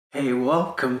Hey,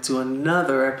 welcome to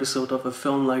another episode of a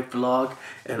Film Life vlog.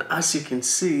 And as you can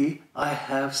see, I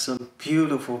have some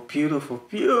beautiful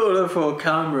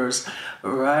cameras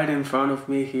right in front of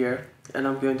me here. And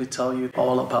I'm going to tell you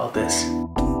all about this.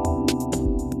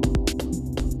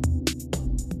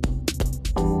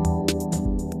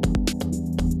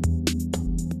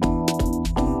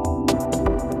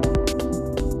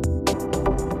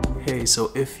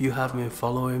 So if you have been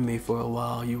following me for a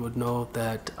while, you would know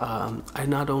that I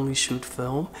not only shoot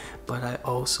film, but I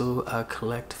also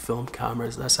collect film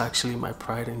cameras. That's actually my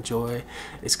pride and joy,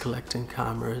 is collecting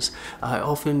cameras. I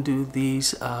often do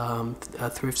these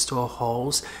thrift store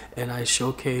hauls, and I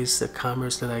showcase the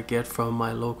cameras that I get from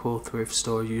my local thrift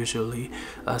store usually.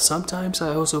 Sometimes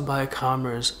I also buy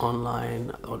cameras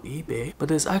online on eBay, but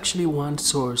there's actually one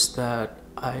source that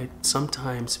I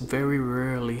sometimes, very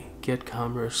rarely, get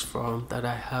cameras from that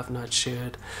I have not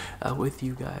shared with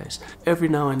you guys. Every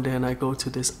now and then I go to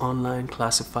this online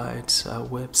classifieds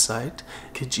website,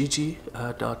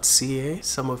 kijiji.ca.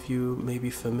 Some of you may be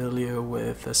familiar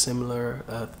with a similar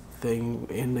thing.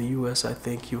 In the US, I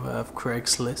think you have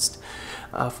Craigslist.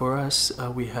 For us,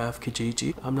 we have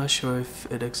Kijiji. I'm not sure if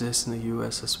it exists in the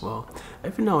US as well.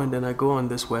 Every now and then I go on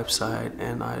this website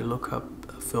and I look up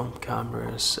film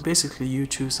cameras. Basically, you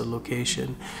choose a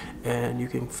location and you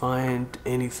can find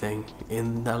anything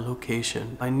in that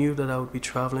location. I knew that I would be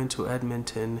traveling to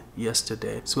Edmonton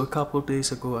yesterday, so a couple of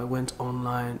days ago I went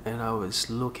online and I was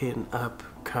looking up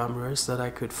cameras that I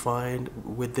could find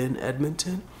within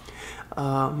Edmonton.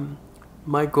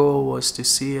 My goal was to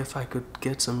see if I could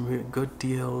get some good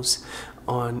deals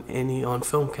on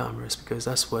film cameras, because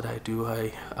that's what I do.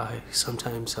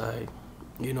 Sometimes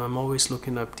I'm always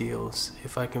looking up deals.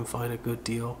 If I can find a good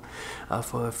deal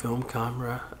for a film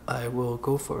camera, I will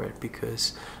go for it,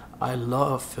 because I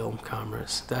love film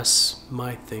cameras. That's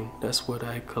my thing. That's what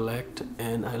I collect,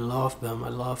 and I love them. I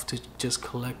love to just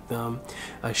collect them.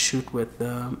 I shoot with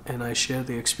them, and I share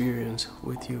the experience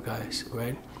with you guys,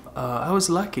 right? I was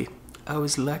lucky.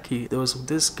 There was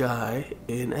this guy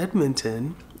in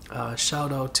Edmonton.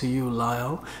 Shout out to you,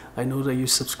 Lyle. I know that you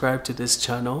subscribe to this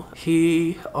channel.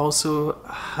 He also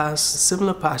has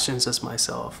similar passions as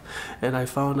myself, and I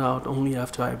found out only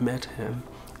after I met him.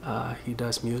 He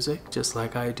does music just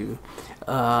like I do.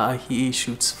 He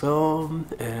shoots film,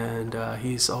 and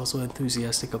he's also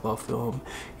enthusiastic about film.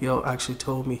 He actually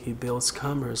told me he builds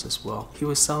cameras as well. He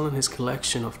was selling his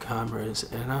collection of cameras,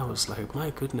 and I was like, my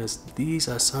goodness, these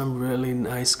are some really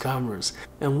nice cameras.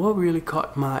 And what really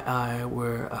caught my eye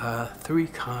were 3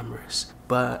 cameras,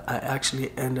 but I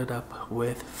actually ended up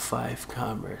with 5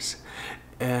 cameras.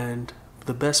 And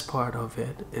the best part of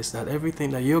it is that everything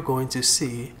that you're going to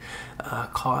see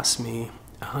cost me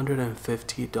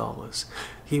 $150.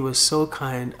 He was so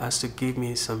kind as to give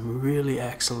me some really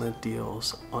excellent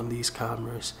deals on these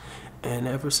cameras. And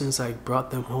ever since I brought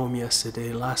them home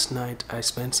yesterday, last night, I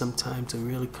spent some time to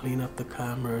really clean up the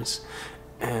cameras.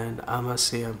 And I must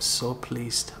say, I'm so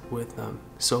pleased with them.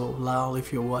 So Lyle,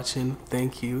 if you're watching,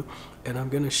 thank you. And I'm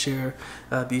gonna share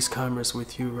these cameras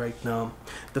with you right now.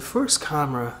 The first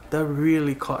camera that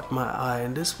really caught my eye,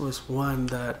 and this was one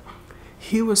that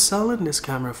he was selling this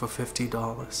camera for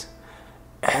 $50.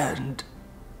 And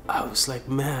I was like,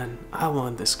 man, I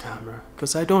want this camera,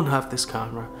 because I don't have this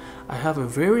camera. I have a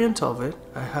variant of it.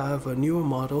 I have a newer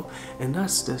model, and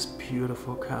that's this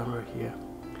beautiful camera here.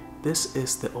 This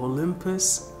is the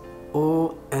Olympus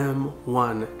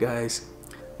OM1, guys.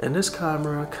 And this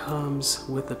camera comes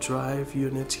with a drive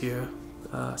unit here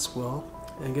as well.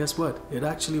 And guess what? It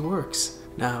actually works.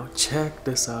 Now check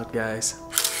this out, guys.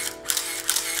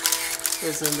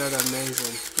 Isn't that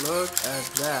amazing? Look at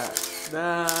that.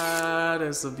 That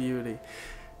is a beauty.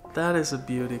 That is a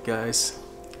beauty, guys.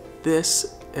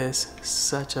 This is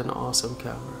such an awesome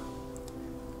camera.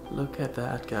 Look at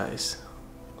that, guys.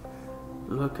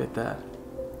 Look at that.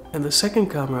 And the second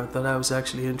camera that I was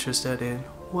actually interested in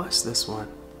was this one,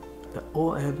 the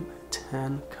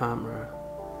OM10 camera.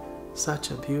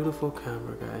 Such a beautiful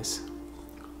camera, guys.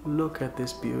 Look at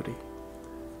this beauty.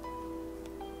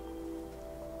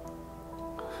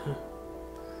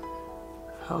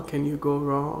 How can you go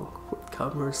wrong with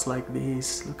cameras like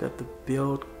these? Look at the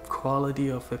build quality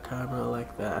of a camera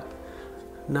like that.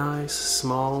 Nice,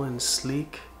 small and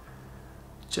sleek.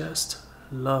 Just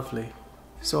lovely.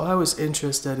 So I was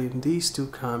interested in these 2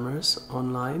 cameras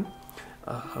online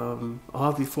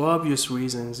for obvious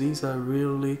reasons. These are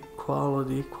really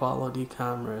quality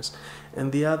cameras.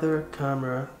 And the other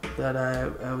camera that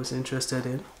I was interested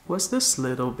in was this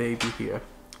little baby here.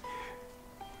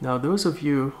 Now those of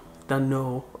you that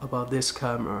know about this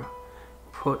camera,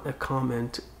 put a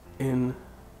comment in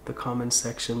the the comment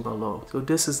section below. So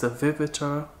this is the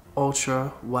Vivitar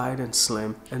Ultra Wide and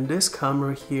Slim, and this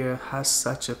camera here has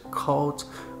such a cult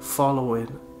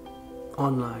following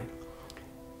online.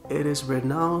 It is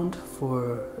renowned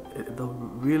for the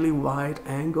really wide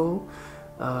angle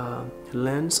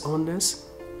lens on this.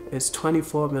 It's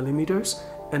 24 millimeters,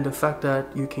 and the fact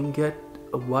that you can get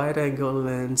a wide angle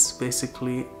lens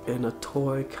basically in a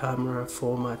toy camera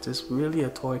format is really a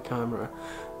toy camera.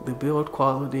 The build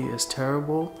quality is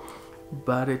terrible,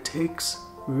 but it takes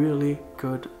really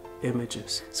good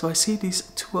images. So I see these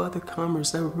two other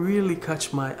cameras that really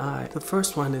catch my eye. The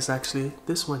first one is actually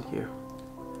this one here,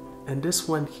 and this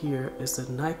one here is the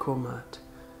Nicomat,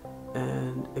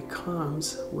 and it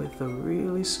comes with a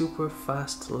really super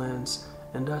fast lens,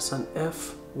 and that's an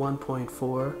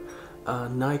f1.4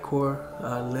 Nikkor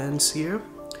lens here,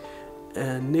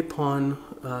 and Nippon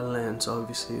lens,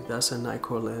 obviously that's a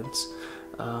Nikkor lens,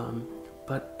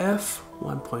 but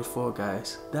f1.4,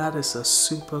 guys, that is a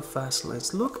super fast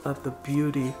lens. Look at the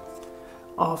beauty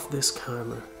of this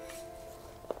camera.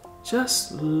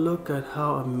 Just look at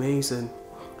how amazing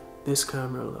this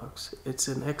camera looks. It's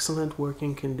in excellent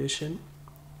working condition.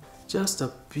 Just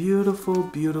a beautiful,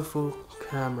 beautiful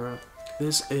camera.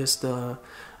 This is the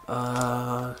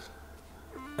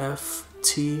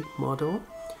FT model,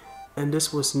 and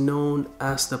this was known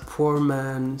as the poor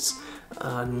man's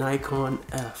Nikon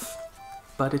F,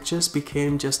 but it just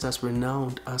became just as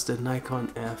renowned as the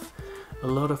Nikon F. A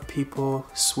lot of people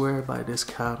swear by this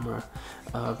camera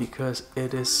because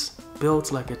it is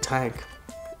built like a tank.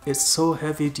 It's so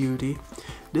heavy duty.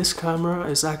 This camera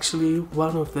is actually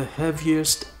one of the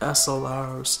heaviest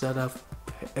SLRs that I've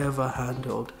ever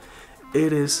handled.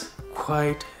 It is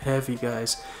quite heavy,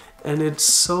 guys, and it's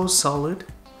so solid.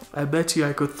 I bet you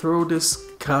I could throw this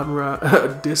camera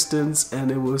a distance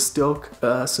and it will still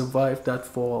survive that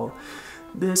fall.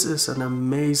 This is an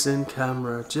amazing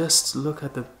camera. Just look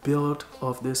at the build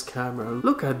of this camera.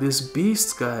 Look at this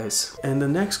beast, guys. And the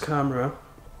next camera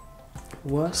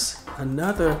was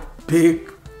another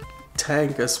big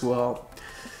tank as well.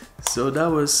 So that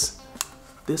was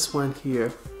this one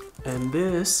here, and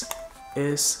this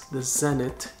is the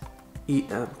Zenith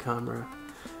EM camera.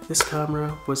 This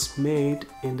camera was made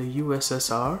in the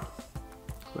USSR,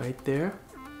 right there,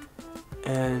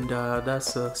 and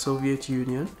that's the Soviet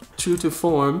Union. True to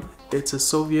form, it's a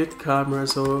Soviet camera,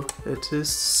 so it is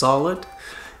solid,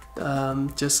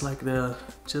 just like the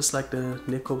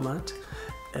Nicomat.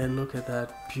 And look at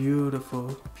that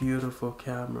beautiful, beautiful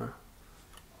camera.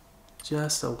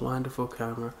 Just a wonderful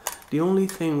camera. The only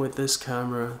thing with this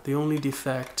camera, the only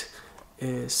defect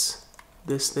is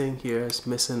this thing here is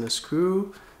missing a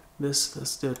screw. There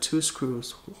are two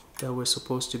screws that were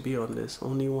supposed to be on this.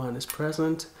 Only one is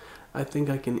present. I think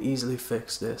I can easily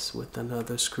fix this with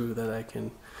another screw that I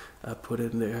can put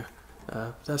in there.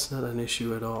 That's not an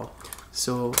issue at all.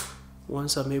 So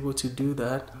once I'm able to do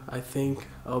that, I think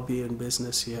I'll be in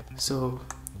business here. So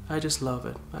I just love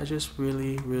it. I just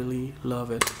really, really love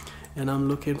it. And I'm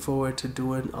looking forward to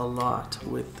doing a lot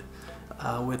with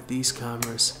these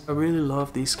cameras. I really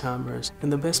love these cameras.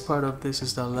 And the best part of this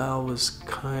is that Lau was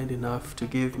kind enough to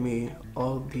give me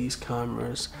all these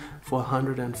cameras for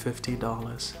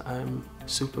 $150. I'm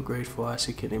super grateful, as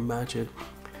you can imagine.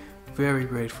 Very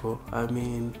grateful. I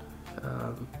mean,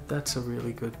 that's a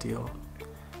really good deal.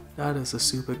 That is a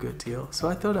super good deal. So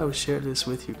I thought I would share this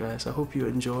with you guys. I hope you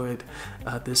enjoyed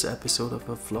this episode of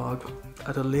the vlog.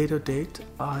 At a later date,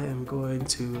 I am going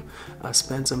to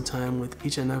spend some time with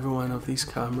each and every one of these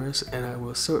cameras, and I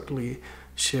will certainly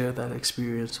share that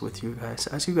experience with you guys.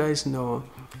 As you guys know,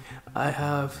 I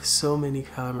have so many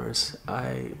cameras.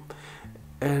 I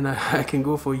can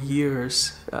go for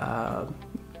years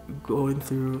going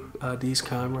through these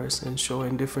cameras and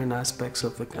showing different aspects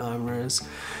of the cameras.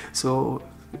 So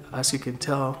as you can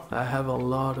tell, I have a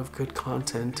lot of good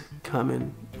content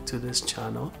coming to this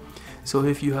channel. So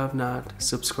if you have not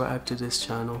subscribed to this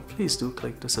channel, please do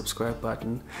click the subscribe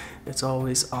button. It's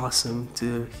always awesome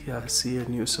to see a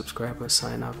new subscriber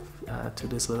sign up to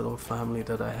this little family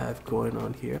that I have going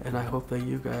on here. And I hope that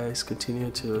you guys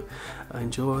continue to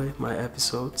enjoy my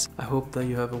episodes. I hope that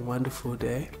you have a wonderful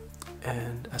day,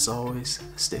 and as always,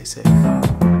 stay safe.